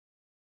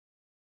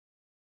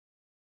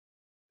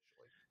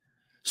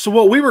So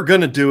what we were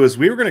going to do is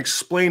we were going to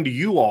explain to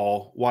you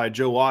all why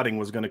Joe Otting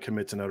was going to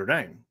commit to Notre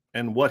Dame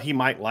and what he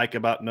might like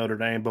about Notre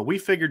Dame. But we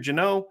figured,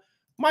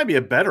 might be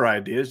a better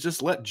idea is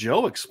just let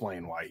Joe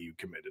explain why he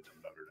committed to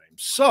Notre Dame.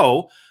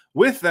 So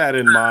with that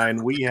in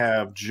mind, we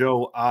have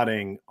Joe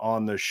Otting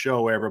on the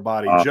show,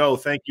 everybody. Joe,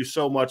 thank you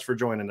so much for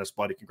joining us,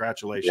 buddy.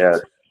 Congratulations. Yeah,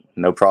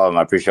 no problem.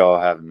 I appreciate y'all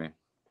having me.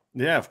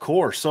 Yeah, of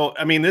course. So,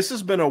 this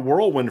has been a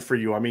whirlwind for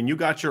you. You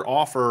got your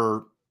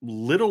offer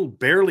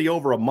barely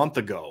over a month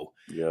ago.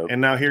 Yep.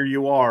 And now here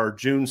you are,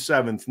 June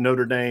 7th,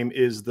 Notre Dame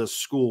is the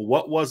school.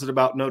 What was it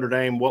about Notre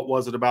Dame? What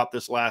was it about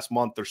this last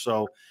month or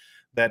so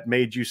that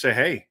made you say,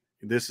 hey,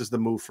 this is the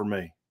move for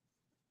me?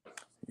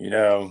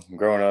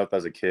 Growing up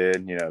as a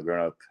kid,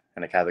 growing up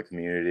in a Catholic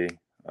community,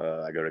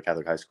 I go to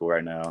Catholic high school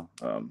right now.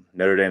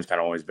 Notre Dame's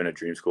kind of always been a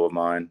dream school of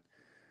mine.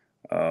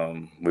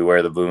 We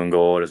wear the blue and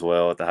gold as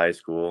well at the high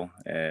school.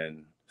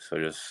 And so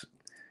just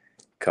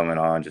coming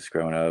on, just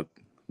growing up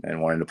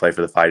and wanting to play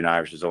for the Fighting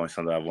Irish is always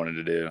something I've wanted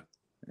to do.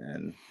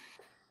 And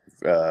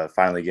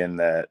finally getting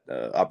that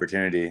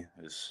opportunity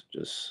is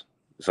just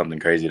something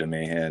crazy to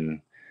me.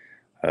 And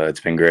it's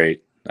been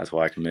great. That's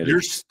why I committed.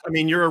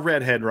 You're a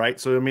redhead, right?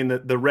 So,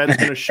 the red's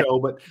going to show,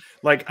 but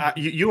like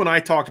you and I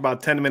talked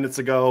about 10 minutes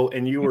ago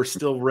and you were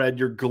still red.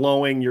 You're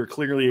glowing. You're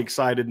clearly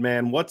excited,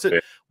 man. What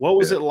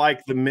was it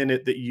like the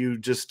minute that you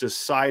just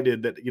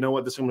decided that, you know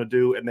what, this is what I'm going to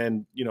do? And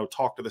then,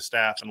 talk to the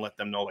staff and let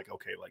them know like,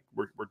 okay, like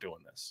we're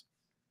doing this.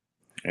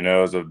 It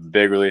was a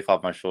big relief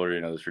off my shoulder.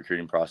 This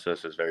recruiting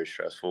process is very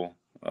stressful.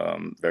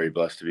 Very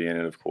blessed to be in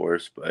it, of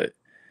course, but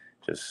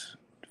just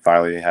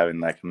finally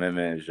having that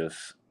commitment is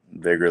just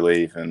big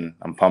relief, and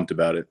I'm pumped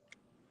about it.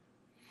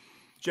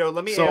 Joe,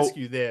 let me ask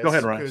you this. Go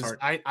ahead, Ryan. Because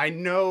I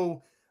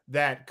know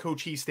that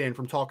Coach Heastan,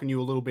 from talking to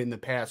you a little bit in the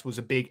past, was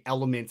a big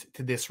element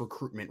to this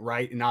recruitment,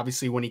 right? And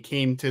obviously when he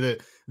came to the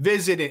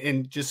visit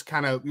and just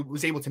kind of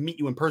was able to meet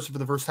you in person for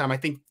the first time, I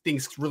think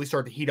things really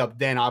started to heat up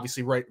then,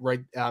 obviously right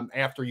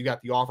after you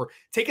got the offer.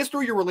 Take us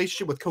through your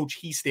relationship with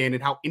Coach Heastan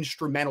and how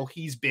instrumental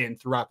he's been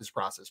throughout this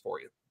process for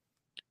you.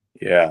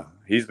 Yeah,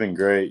 he's been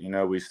great.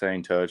 We stay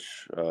in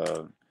touch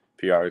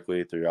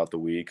periodically throughout the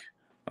week.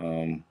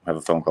 Have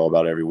a phone call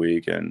about every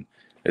week, and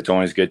it's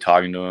always good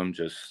talking to him,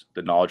 just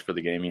the knowledge for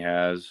the game he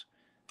has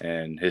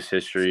and his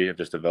history of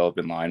just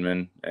developing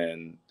linemen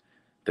and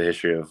the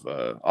history of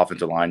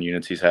offensive line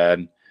units he's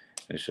had.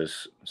 It's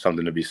just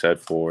something to be said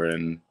for,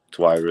 and that's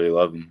why I really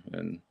love him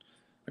and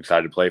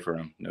excited to play for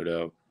him, no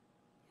doubt.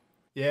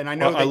 Yeah, and I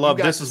know I love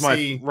this is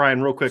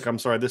Ryan, real quick. I'm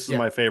sorry. This is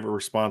my favorite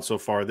response so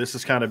far. This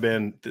has kind of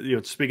been,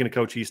 speaking of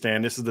Coach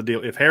Heastan, this is the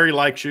deal. If Harry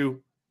likes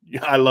you,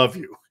 I love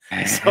you.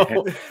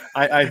 So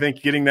I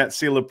think getting that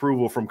seal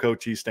approval from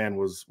Coach Heastan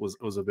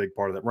was a big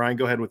part of that. Ryan,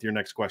 go ahead with your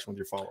next question with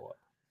your follow-up.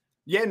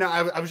 Yeah, no,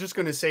 I was just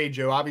going to say,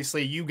 Joe,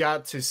 obviously you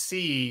got to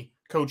see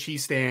Coach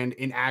Heastan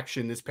in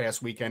action this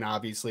past weekend,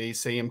 obviously,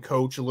 see him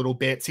coach a little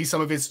bit, see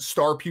some of his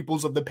star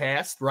pupils of the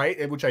past,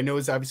 right? Which I know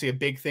is obviously a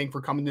big thing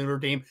for coming to Notre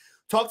Dame.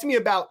 Talk to me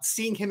about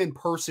seeing him in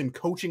person,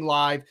 coaching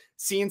live,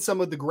 seeing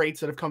some of the greats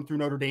that have come through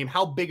Notre Dame.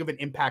 How big of an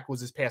impact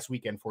was this past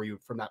weekend for you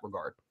from that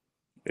regard?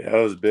 Yeah,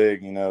 it was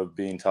big.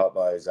 Being taught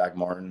by Zach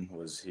Martin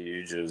was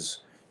huge. It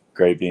was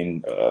great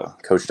being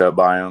coached up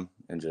by him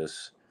and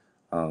just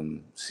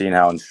seeing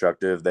how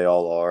instructive they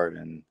all are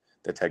and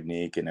the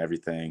technique and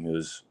everything.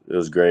 It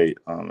was great.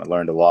 I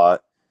learned a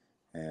lot,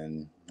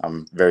 and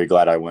I'm very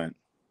glad I went.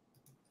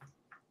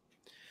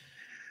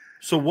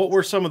 So what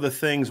were some of the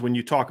things when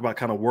you talk about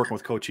kind of working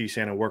with Coach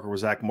Heastan and working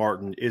with Zach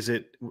Martin?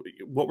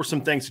 What were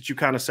some things that you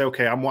kind of say,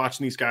 okay, I'm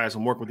watching these guys,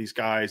 I'm working with these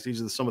guys,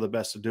 these are some of the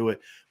best to do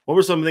it. What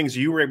were some of the things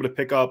you were able to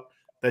pick up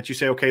that you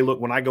say, okay, look,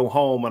 when I go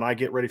home and I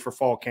get ready for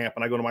fall camp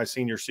and I go to my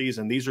senior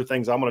season, these are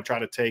things I'm going to try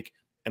to take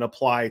and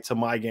apply to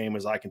my game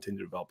as I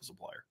continue to develop as a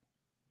player?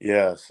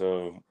 Yeah,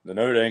 so the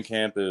Notre Dame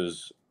camp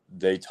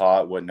they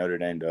taught what Notre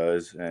Dame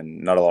does, and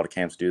not a lot of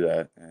camps do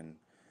that. And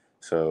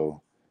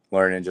so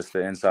learning just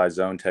the inside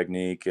zone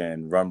technique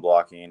and run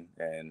blocking,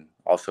 and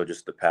also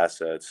just the pass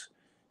sets,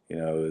 it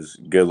was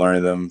good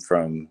learning them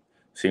from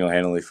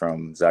single-handedly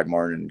from Zach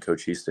Martin and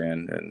Coach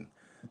Heastan. And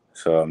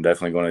so I'm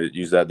definitely going to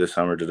use that this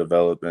summer to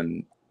develop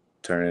and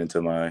turn it into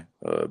my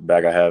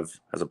bag I have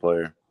as a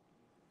player.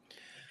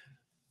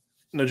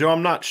 Now, Joe,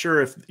 I'm not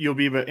sure if you'll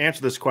be able to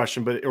answer this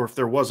question, or if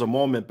there was a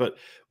moment, but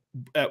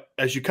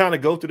as you kind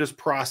of go through this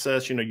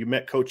process, you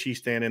met Coach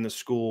Heastan in the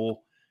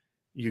school,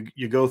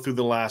 you go through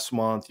the last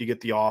month, you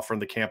get the offer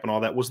and the camp and all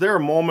that. Was there a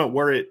moment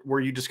where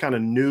you just kind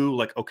of knew,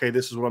 like, okay,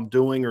 this is what I'm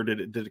doing, or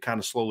did it kind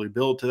of slowly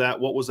build to that?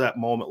 What was that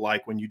moment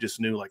like when you just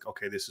knew, like,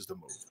 okay, this is the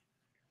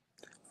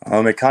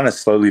move? It kind of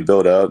slowly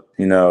built up.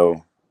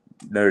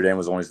 Notre Dame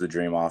was always the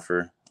dream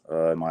offer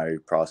in my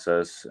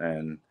process,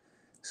 and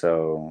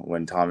so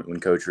when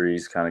Coach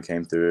Reese kind of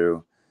came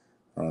through,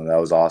 that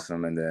was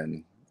awesome. And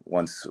then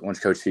once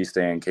Coach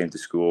Heastan came to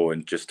school,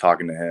 and just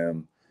talking to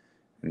him,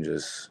 and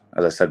just,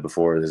 as I said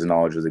before, his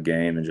knowledge of the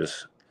game and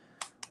just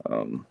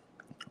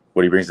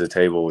what he brings to the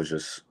table was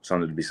just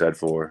something to be said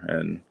for.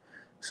 And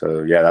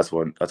so, yeah, that's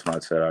when I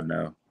said I'd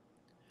know.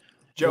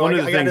 Joe,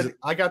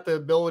 I got the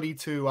ability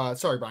to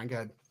sorry, Brian, go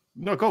ahead.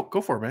 No,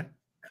 go for it, man.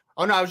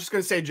 Oh, no, I was just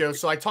going to say, Joe,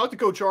 so I talked to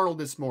Coach Arnold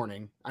this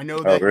morning. I know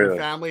Oh, that your really?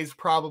 family is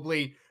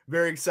probably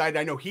very excited.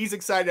 I know he's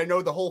excited. I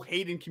know the whole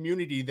Hayden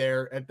community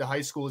there at the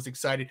high school is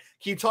excited.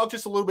 Can you talk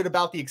just a little bit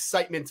about the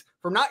excitement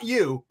from not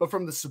you, but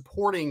from the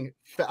supporting,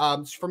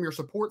 from your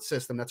support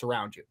system that's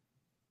around you?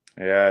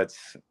 Yeah,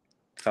 it's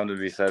something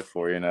to be said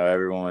for,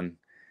 everyone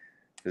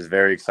is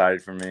very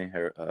excited for me.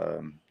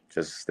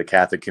 Just the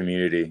Catholic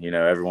community,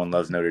 everyone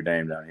loves Notre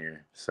Dame down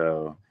here.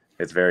 So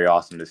it's very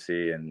awesome to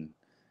see, and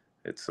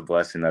it's a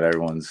blessing that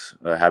everyone's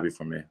happy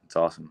for me. It's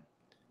awesome.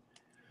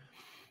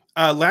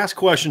 Last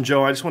question,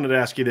 Joe. I just wanted to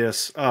ask you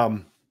this.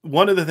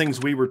 One of the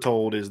things we were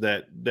told is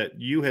that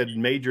you had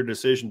made your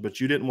decision, but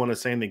you didn't want to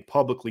say anything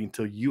publicly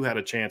until you had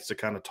a chance to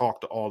kind of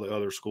talk to all the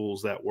other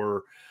schools that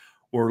were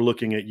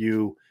looking at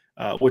you,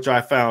 which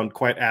I found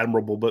quite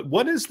admirable. But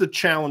what is the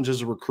challenge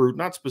as a recruit,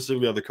 not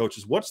specifically other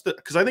coaches?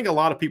 Because I think a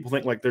lot of people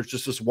think like there's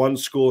just this one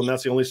school and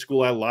that's the only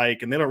school I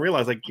like. And they don't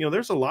realize like,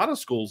 there's a lot of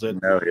schools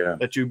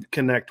that you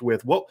connect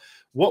with.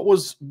 What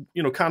was,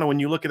 kind of when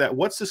you look at that,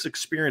 what's this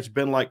experience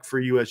been like for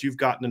you as you've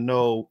gotten to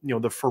know,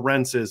 the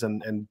Ferentzes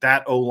and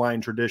that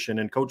O-line tradition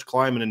and Coach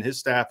Kleiman and his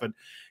staff at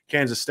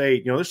Kansas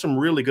State? There's some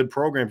really good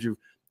programs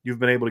you've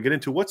been able to get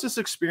into. What's this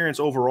experience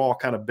overall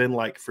kind of been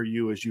like for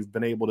you as you've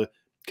been able to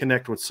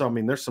connect with some? I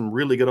mean, there's some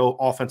really good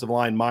offensive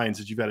line minds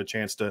that you've had a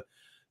chance to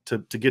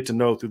get to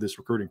know through this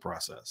recruiting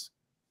process.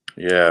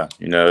 Yeah,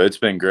 it's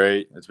been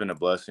great. It's been a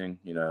blessing.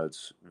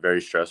 It's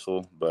very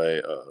stressful,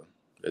 but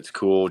it's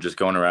cool just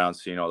going around,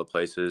 seeing all the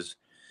places.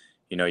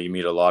 You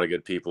meet a lot of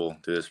good people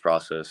through this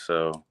process.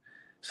 So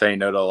saying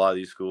no to a lot of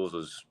these schools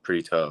was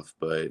pretty tough,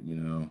 but,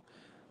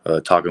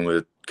 talking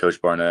with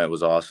Coach Barnett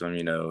was awesome.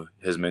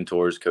 His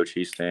mentors, Coach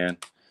Heastan,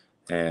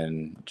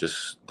 and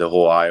just the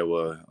whole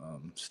Iowa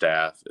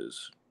staff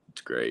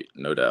it's great,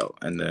 no doubt.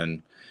 And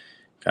then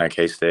kind of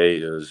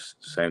K-State, it was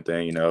the same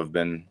thing.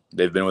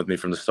 They've been with me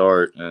from the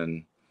start,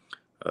 and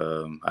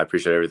I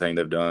appreciate everything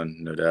they've done,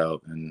 no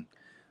doubt.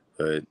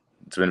 But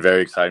it's been a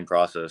very exciting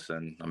process,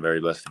 and I'm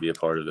very blessed to be a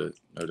part of it,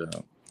 no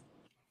doubt.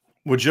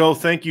 Well, Joe,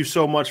 thank you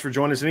so much for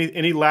joining us.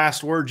 Any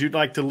last words you'd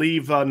like to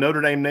leave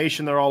Notre Dame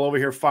Nation? They're all over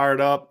here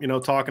fired up,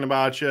 talking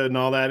about you and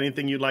all that.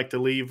 Anything you'd like to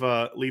leave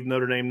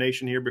Notre Dame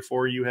Nation here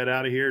before you head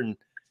out of here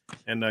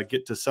and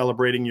get to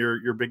celebrating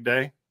your big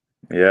day?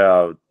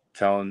 Yeah,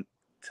 telling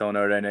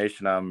Notre Dame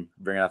Nation I'm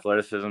bringing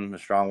athleticism, a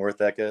strong work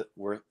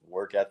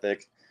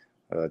ethic,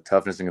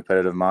 toughness and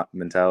competitive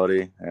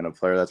mentality, and a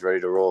player that's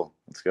ready to roll.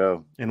 Let's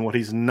go. And what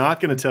he's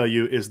not going to tell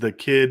you is the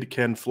kid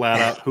can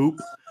flat out hoop.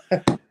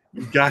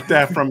 You got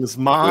that from his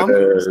mom.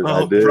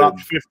 I did.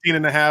 Dropped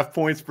 15.5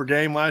 points per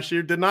game last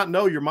year. Did not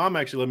know. Your mom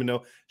actually let me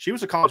know. She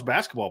was a college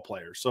basketball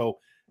player. So,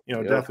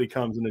 definitely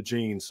comes in the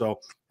genes. So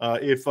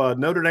if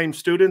Notre Dame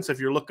students, if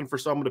you're looking for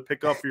someone to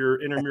pick up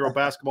your intramural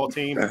basketball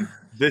team,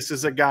 this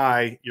is a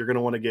guy you're going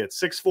to want to get.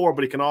 6'4",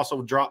 but he can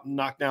also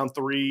knock down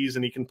threes,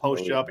 and he can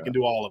post you up. He can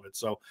do all of it.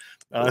 So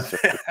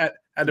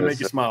had to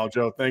make you smile,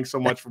 Joe. Thanks so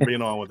much for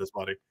being on with us,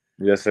 buddy.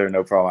 Yes, sir.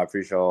 No problem. I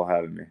appreciate y'all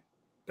having me.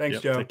 Thanks,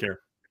 Joe. Take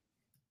care.